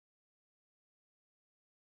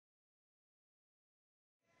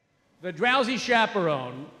The Drowsy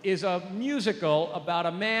Chaperone is a musical about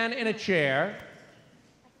a man in a chair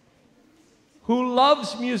who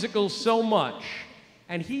loves musicals so much,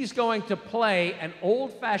 and he's going to play an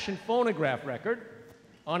old-fashioned phonograph record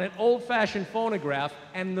on an old-fashioned phonograph,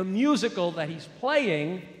 and the musical that he's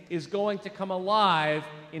playing is going to come alive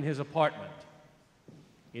in his apartment.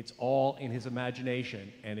 It's all in his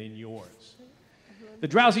imagination and in yours. The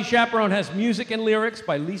Drowsy Chaperone has music and lyrics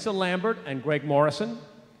by Lisa Lambert and Greg Morrison,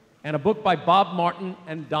 and a book by Bob Martin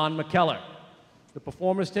and Don McKellar. The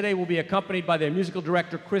performers today will be accompanied by their musical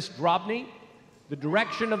director, Chris Drobny. The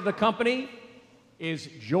direction of the company is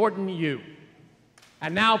Jordan Yu.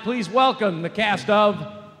 And now please welcome the cast of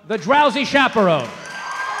The Drowsy Chaperone.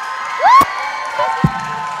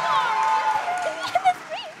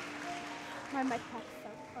 My mic popped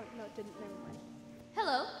out. Oh, no, it didn't. Never mind.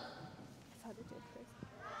 Hello. I thought it did first.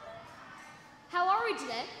 How are we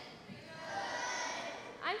today?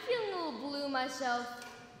 I'm feeling a little blue myself.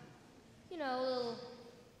 You know, a little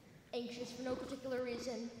anxious for no particular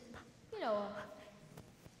reason. You know,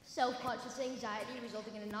 self-conscious anxiety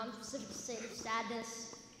resulting in a non-specific state of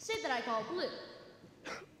sadness. State that I call blue.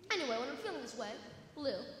 Anyway, when I'm feeling this way,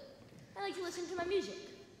 blue, I like to listen to my music.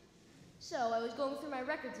 So I was going through my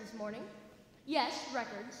records this morning. Yes,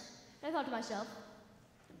 records. And I thought to myself,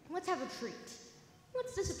 let's have a treat.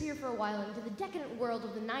 Let's disappear for a while into the decadent world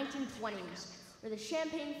of the 1920s, where the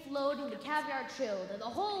champagne flowed and the caviar chilled, and the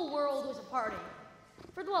whole world was a party.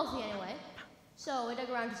 For the wealthy, anyway. So I dug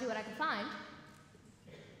around to see what I could find.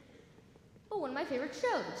 Oh, one of my favorite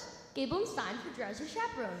shows, Gable and Stein's The Drowsy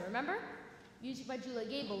Chaperone, remember? Music by Julia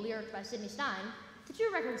Gable, lyrics by Sidney Stein. The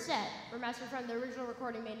two-record set were mastered from the original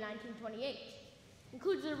recording made in 1928.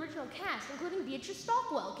 Includes the original cast, including Beatrice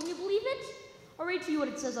Stockwell. Can you believe it? I'll read to you what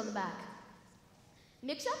it says on the back.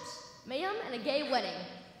 Mix-ups, mayhem, and a gay wedding.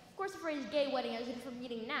 Of course, the phrase gay wedding is from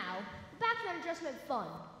meaning now, but back then it just meant fun.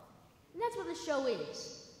 And that's what this show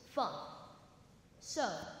is, fun. So,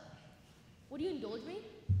 would you indulge me?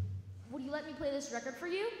 Would you let me play this record for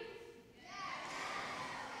you? Yes.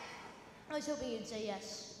 I was hoping you'd say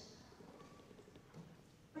yes.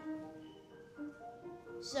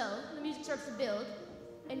 So, the music starts to build,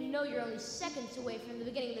 and you know you're only seconds away from the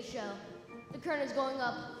beginning of the show. The curtain is going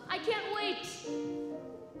up. I can't wait!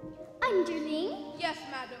 Underling? Yes,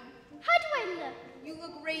 madam. How do I look? You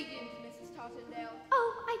look radiant, Mrs. Tottendale.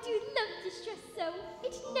 Oh, I do love this dress so.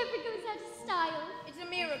 It never goes out of style. It's a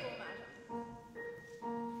miracle, madam.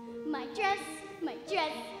 My dress, my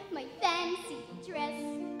fancy dress.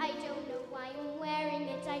 I don't know why I'm wearing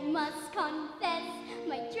it, I must confess.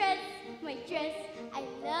 My dress, I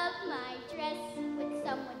love my dress. Would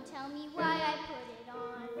someone tell me why I put it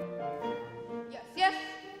on? Yes,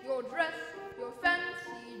 your dress, your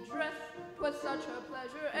fancy dress. 'Twas such a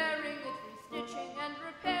pleasure airing it, restitching and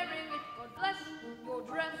repairing it. God bless your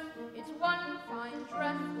dress, it's one fine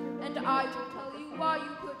dress, and I will tell you why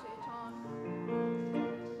you put it on.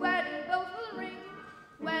 Wedding bells will ring,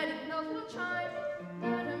 wedding bells will chime.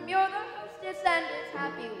 Madam, you're the hostess and it's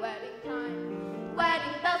happy wedding time.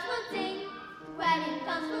 Wedding bells will ding, Wedding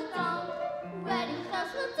bells will gong, wedding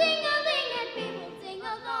bells will ding-a-ling, and we will ding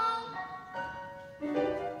along.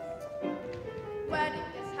 wedding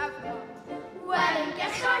guests have come. Wedding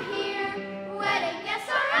guests are here, wedding guests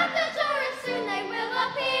are at the door, and soon they will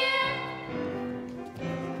appear.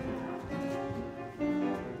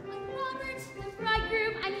 I'm Robert, the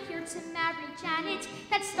bridegroom, I'm here to marry Janet,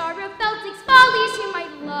 that star of Baltic's follies whom I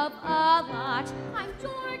love a lot. I'm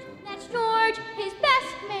George, that's George, his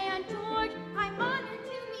best man, George. I'm honored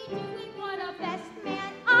to be doing what a best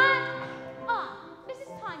man ought.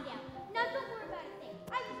 Mrs. Tondale, now don't worry about a thing.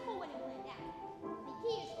 I was whole when it planned out. The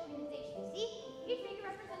key is organization, you see? Each figure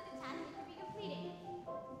represents a task that can be completed.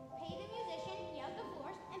 Pay the musician, yell the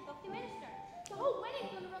florist, and book the minister. The whole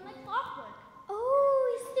wedding's gonna run like clockwork. Oh,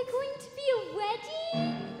 is there going to be a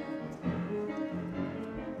wedding?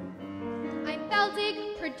 I'm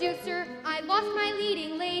Beldig, producer. I lost my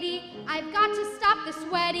leading lady. I've got to stop this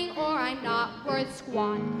wedding or I'm not worth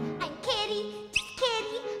squat. I'm Kitty, just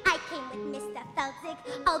Kitty. I came with Mr. Feldzig.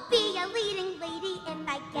 I'll be a leading lady if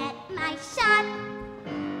I get my shot.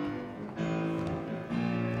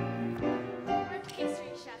 We're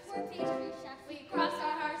pastry chefs. We're pastry chefs. We cross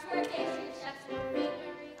our hearts. We're pastry chefs. We're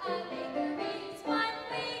bakery. A bakery is what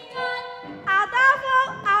we got. Adolfo,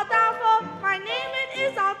 Adolfo, my name it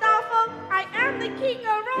is Adolfo. I am the king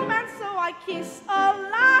of romance, so I kiss a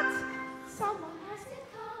lot. Someone has to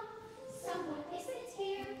come. Someone isn't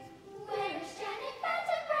here. Where is Janet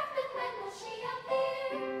Vandergraff and when will she appear?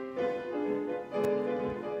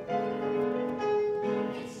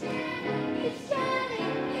 It's Janet, it's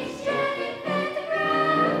Janet, it's Janet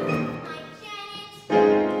Vandergraff.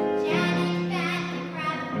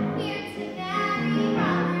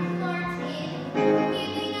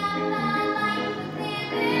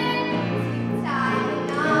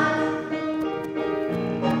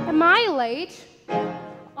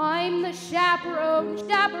 chaperone,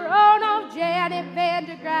 chaperone of Janet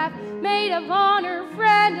Vandergraff, maid of honor,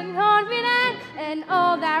 friend and confidant, and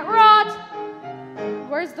all that rot.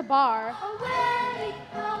 Where's the bar? Away,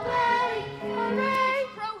 away, away.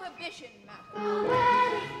 Prohibition, madam.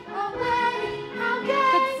 Away, away, away.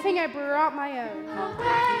 Good thing I brought my own.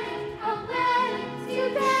 Away, away,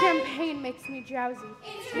 today. Champagne makes me drowsy.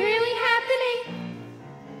 It's Really happening,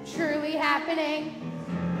 truly happening,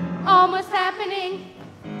 almost happening.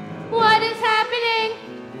 What is happening?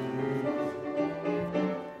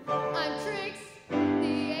 I'm Trix,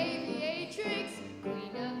 the aviatrix,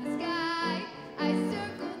 queen of the sky. I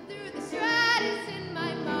circle through the stratus in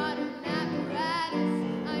my modern apparatus.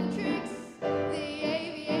 I'm Trix, the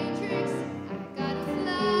aviatrix. I gotta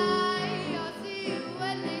fly. I'll see you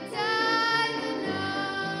when they tie the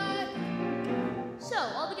knot. So,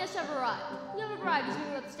 all the guests have arrived. We have a bride who's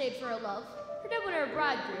moving up the stage for her love. Her debonair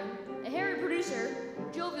bridegroom, a hairy producer,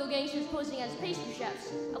 jovial gangsters posing as pastry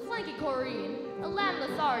chefs, a flanky Korean, a Lam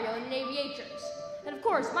Lothario, and an aviatrix. And of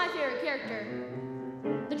course, my favorite character,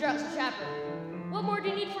 the Drowsy Chaperone. What more do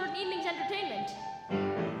you need for an evening's entertainment?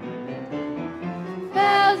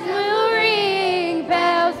 Bells will ring,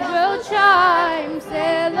 bells will chime,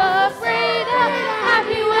 celebrate a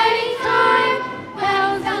happy wedding time.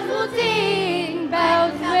 Bells will ding,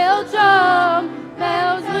 bells will drum,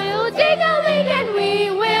 bells will ding-a-ling, and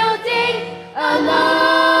we will ding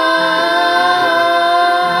along.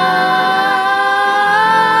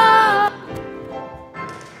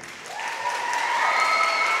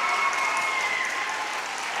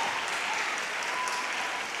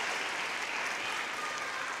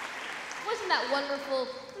 Wasn't that wonderful?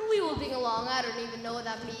 And we will ding along. I don't even know what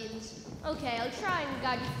that means. Okay, I'll try and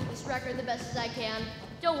guide you through this record the best as I can.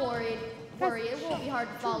 Don't worry, it won't be hard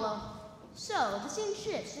to follow. So, the scene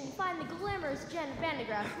shifts and you find the glamorous Janet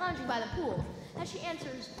Vandergraff lounging by the pool as she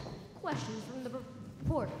answers questions from the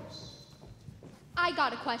reporters. I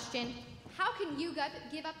got a question. How can you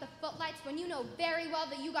give up the footlights when you know very well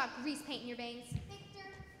that you got grease paint in your veins? Victor,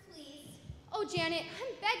 please. Oh, Janet,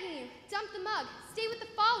 I'm begging you. Dump the mug. Stay with the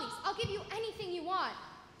Follies. I'll give you anything you want.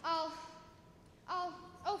 Oh,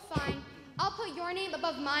 fine. I'll put your name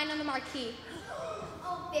above mine on the marquee.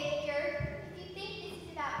 Oh, Victor, if you think this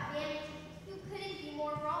is about vanity, you couldn't be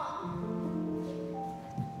more wrong.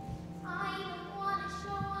 I don't want to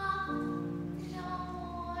show off no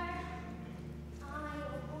more. I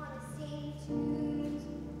don't want to sing tunes.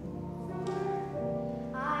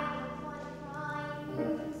 I don't want to cry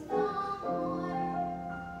moons no more.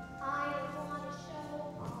 I don't want to show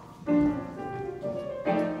off.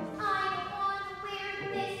 I don't want to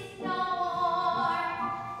wear this no more.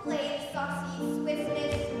 Play the saucy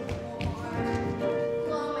swiftness no more.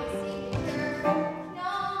 Blow my signature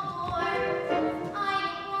no more. I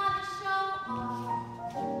don't want to show off.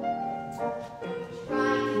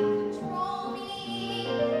 Try to control me.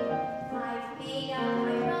 I've made up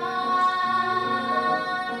my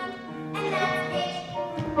mind, and that's it.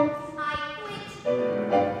 I quit.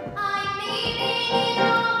 I'm leaving it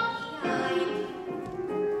all behind.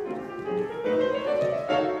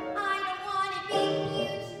 I don't want to be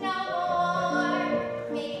huge no more.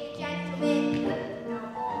 Make a gentleman no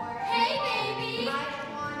more. Hey, baby. I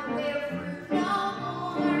don't want to wear fruit no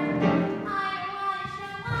more. I don't want to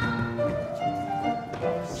show off.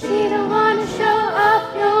 She don't want to show off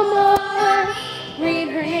no more. Read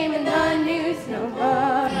her name in the news no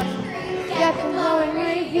more. Get the glowing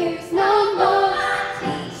reviews no more.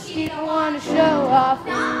 She don't want to show off.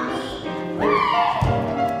 Not me.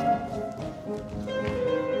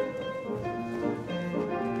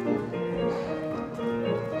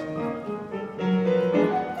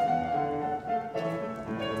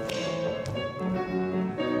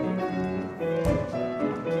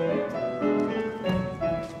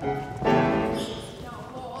 No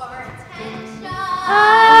more attention.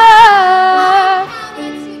 Ah,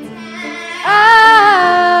 Counting to 10.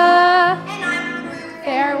 ah, And I'm through.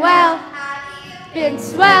 farewell, Have you been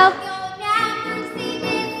swell. You'll never see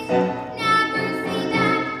this, never see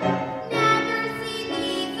that, never see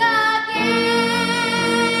these again.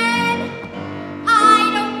 I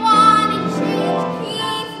don't want to change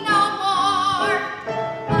keys no more.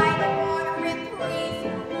 I don't want to reprise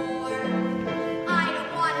no more. I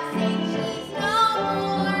don't want to say cheese no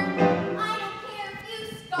more. I don't care if you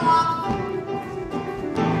scoff.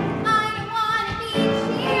 I don't want to be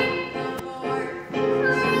cheered no more.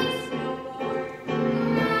 Praise no more.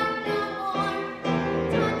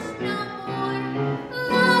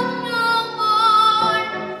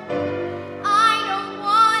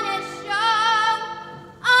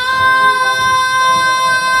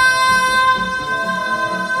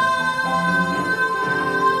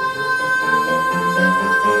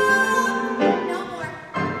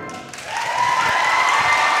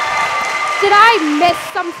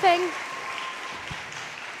 something?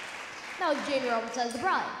 That was Jane Roberts as the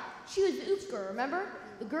bride. She was the oops girl, remember?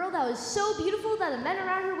 The girl that was so beautiful that the men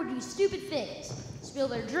around her would do stupid things. Spill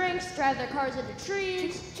their drinks, drive their cars into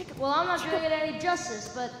trees. Well, I'm not doing it any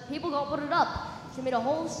justice, but people don't put it up. She made a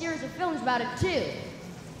whole series of films about it, too.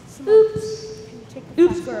 Oops.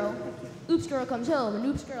 Oops girl. Oops girl comes home, and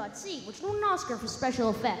Oops girl at sea, which won an Oscar for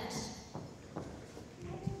special effects.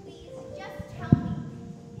 Please, just tell me.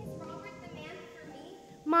 Is Robert the man for me?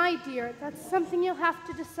 My dear, that's something you'll have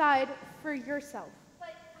to decide for yourself.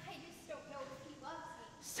 But I just don't know if he loves me.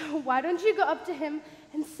 So why don't you go up to him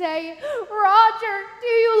and say, Roger, do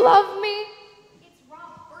you love me? It's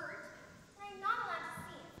Robert, and I'm not allowed to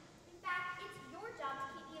see him. In fact, it's your job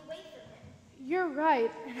to keep me away from him. You're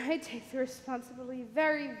right, and I take the responsibility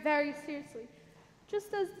very, very seriously.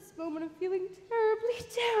 Just as this moment of feeling terribly,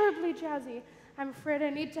 terribly jazzy, I'm afraid I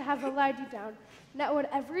need to have a lie you down. Now,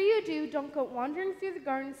 whatever you do, don't go wandering through the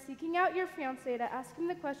garden seeking out your fiancé to ask him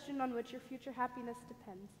the question on which your future happiness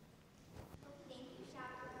depends. Oh, thank you,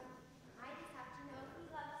 Chaperone. I just have to know if he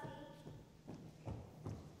loves me.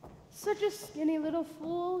 Such a skinny little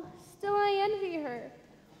fool. Still, I envy her.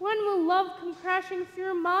 When will love come crashing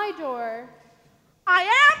through my door? I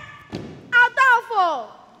am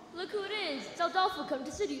Adolfo. Look who it is. It's Adolfo come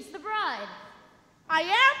to seduce the bride. I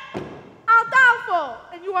am Adolfo,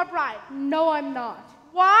 and you are bride. No, I'm not.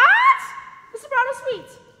 What? Mr. Brown is sweet.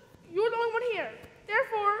 You're the only one here.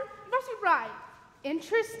 Therefore, you must be bride.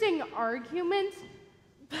 Interesting argument,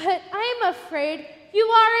 but I'm afraid you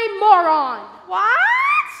are a moron.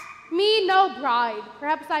 What? Me, no bride.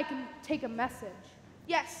 Perhaps I can take a message.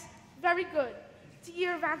 Yes, very good.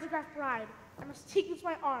 Dear Vandergraff bride, I must take you to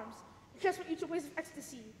my arms and kiss you to ways of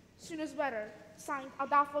ecstasy. Sooner is better. Signed,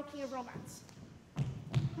 Adolfo, King of Romance.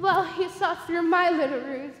 Well, you saw through my little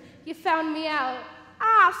ruse. You found me out.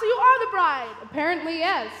 Ah, so you are the bride. Apparently,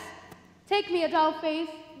 yes. Take me, Adolphe.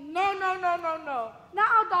 No.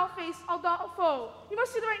 Not Adolphe, Adolfo. You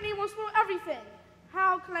must say the right name will spoil everything.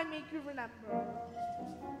 How can I make you remember?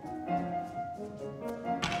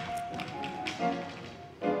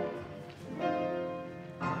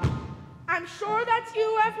 I'm sure that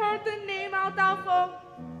you have heard the name Adolfo.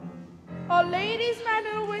 A ladies' man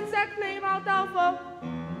who wins that claim Adolfo.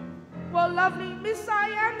 Well, lovely miss, I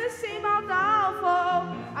am the same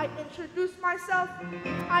Adolfo. I introduce myself,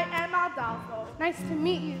 I am Adolfo. Nice to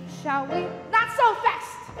meet you, shall we? Not so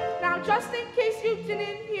fast. Now, just in case you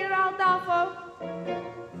didn't hear Adolfo,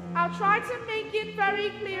 I'll try to make it very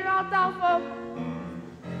clear, Adolfo.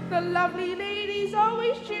 The lovely ladies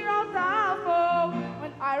always cheer Adolfo.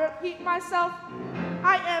 When I repeat myself,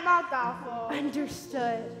 I am Adolfo.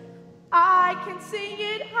 Understood. I can sing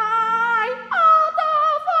it high, Adolfo.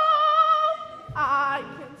 I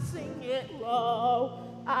can sing it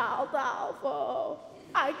low, Adolfo.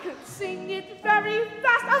 I can sing it very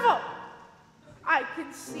fast, Adolfo. I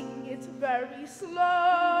can sing it very slowly.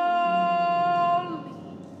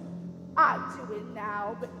 I do it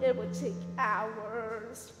now, but it would take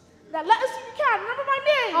hours. Now let us see if you can. Remember my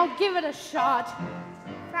name. I'll give it a shot.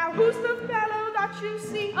 Now who's the fellow that you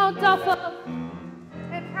see? Adolfo.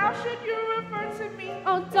 And how should you refer to me?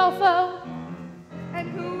 Adolfo. And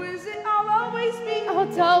who is it? I'll always be.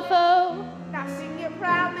 Adolfo. Now sing it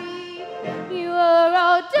proudly. You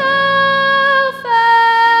are Adolfo.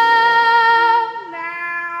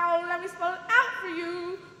 Now let me spell it out for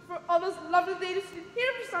you. For all those lovely ladies who didn't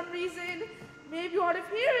hear for some reason. Maybe hard of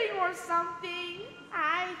hearing or something.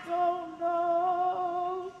 I don't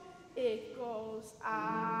know. It goes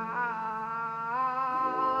out.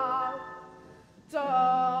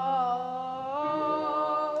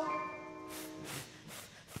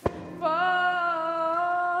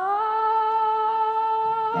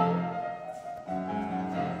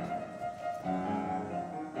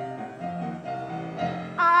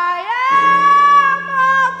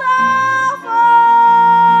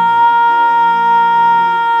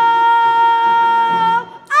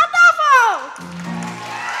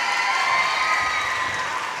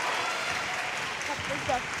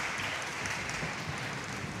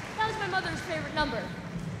 That was my mother's favorite number.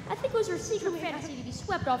 I think it was her secret fantasy to be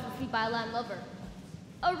swept off her feet by a land lover.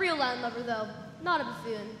 A real land lover, though, not a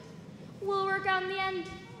buffoon. Will it work out in the end?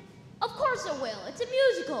 Of course it will. It's a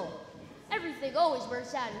musical. Everything always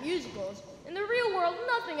works out in musicals. In the real world,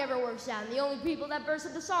 nothing ever works out, and the only people that burst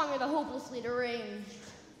into song are the hopelessly deranged.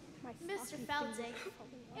 Mr. Feldig,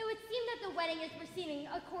 it would seem that the wedding is proceeding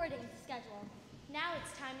according to schedule. Now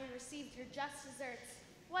it's time we received your just desserts.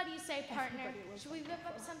 What do you say, partner? Should we whip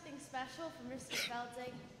up something special for Mr.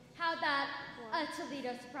 Feldig? How about a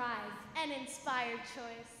Toledo surprise, an inspired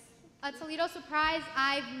choice? A Toledo surprise?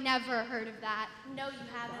 I've never heard of that. No, you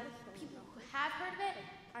haven't. People who have heard of it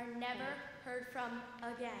are never heard from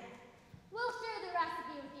again. We'll share the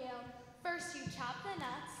recipe with you. First, you chop the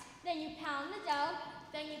nuts, then you pound the dough,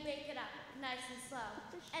 then you bake it up nice and slow.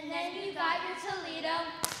 And then you got your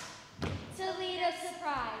Toledo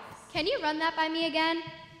surprise. Can you run that by me again?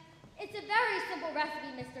 It's a very simple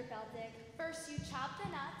recipe, Mr. Feltig. First, you chop the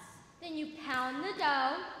nuts, then you pound the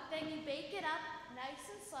dough, then you bake it up nice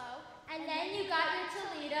and slow, and then you got your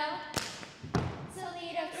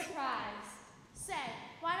Toledo surprise. Say,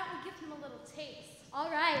 why don't we give them a little taste? All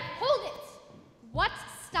right, hold it. What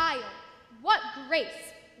style? What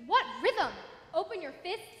grace? What rhythm? Open your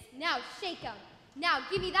fists, now shake them. Now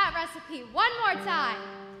give me that recipe one more time.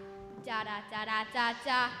 Da da da da da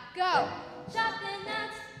da, go. Chop the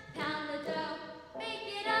nuts, pound the dough,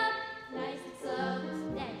 bake it up nice and slow.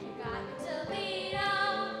 Then you got your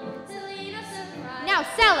Toledo surprise. Now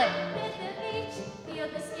sell it. Hit the beach, peel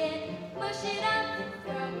the skin, mush it up,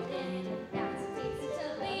 throw it in. That's a tasty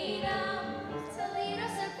Toledo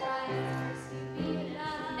surprise. First you beat it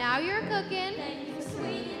up, Now you're cooking. then you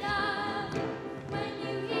sweeten it up. When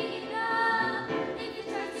you heat it up, if it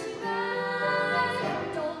tries to rise,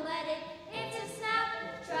 don't let it hit to snap.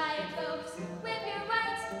 Try it, folks, whip your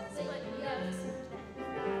whites, split the yolks,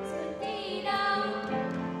 then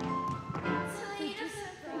Toledo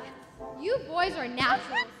surprise. You boys are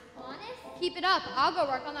naturals. Honest? Keep it up. I'll go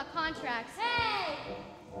work on the contracts. Hey!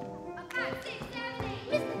 A 5, 6, 7,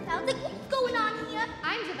 8. Mr. Feltig, what's going on here?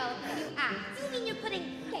 I'm developing a new act. You mean you're putting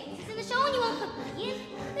gangsters in the show and you won't put me in?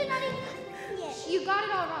 They're not even yet. You got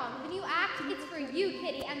it all wrong. The new act is for you,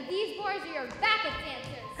 Kitty, and these boys are your backup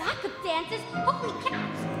dancers. Backup dancers? Holy cow!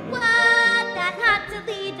 What that hot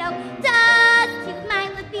Toledo does to my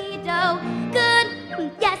libido. Good,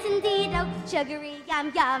 yes indeed, oh, sugary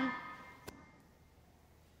yum yum.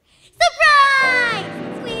 Surprise!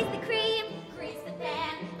 Squeeze the cream, grease the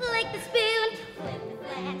pan, lick the spoon, flip the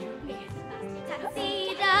flan. Here's the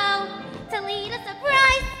Toledo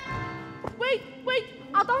surprise! Wait,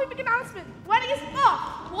 Aldolphy, make an announcement. Wedding is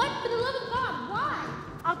off. What? For the love of God, why?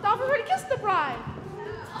 Aldolphy already kissed the bride.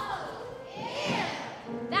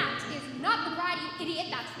 That is not the bride, you idiot.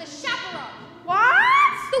 That's the chaperone.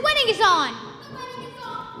 What? The wedding is on. The wedding is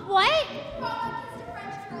on. What? Robert kissed a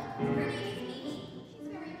French girl. Her name is Mimi. She's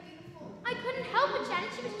very beautiful. I couldn't help it, Janet.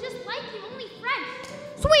 She was just like you, only French.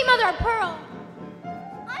 Sweet mother of pearl.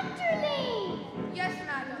 Underling. Yes,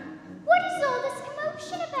 madam. What is all this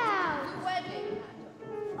commotion about? The wedding.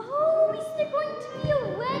 Oh, is there going to be a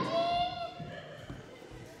wedding?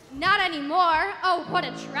 Not anymore. Oh, what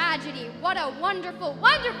a tragedy. What a wonderful,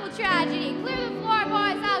 wonderful tragedy. Clear the floor,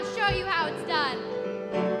 boys. I'll show you how it's done.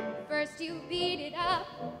 First you beat it up,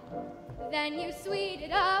 then you sweet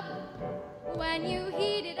it up. When you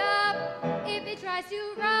heat it up, if it tries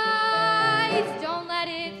to rise, don't let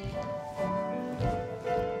it.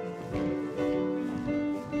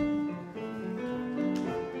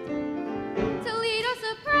 Toledo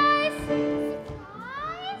surprise.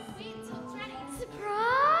 Surprise? Wait until it's ready.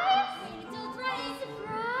 Surprise? Wait until it's ready.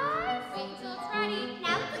 Surprise? Wait until it's ready.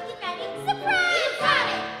 Now it's looking ready. Surprise! You got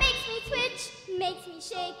it! Makes me twitch, makes me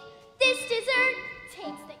shake. This dessert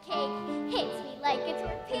takes the cake, hits me like a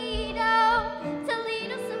torpedo.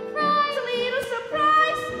 Toledo surprise! Toledo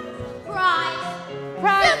surprise. Surprise!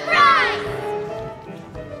 Surprise!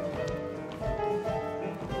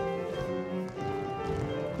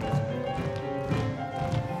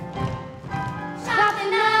 Chop the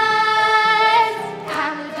nuts,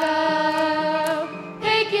 pound the dough,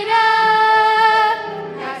 bake it up,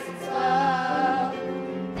 nice and slow.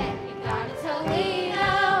 Then you got a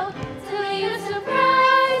Toledo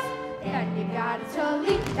surprise. Then you got a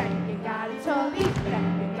Toledo, then you got a Toledo, then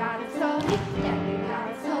you got a Toledo, then you got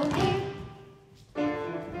a Toledo.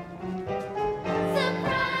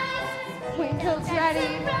 Surprise! Wait till it's ready.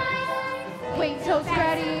 Surprise! Wait till it's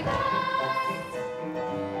ready. Surprise!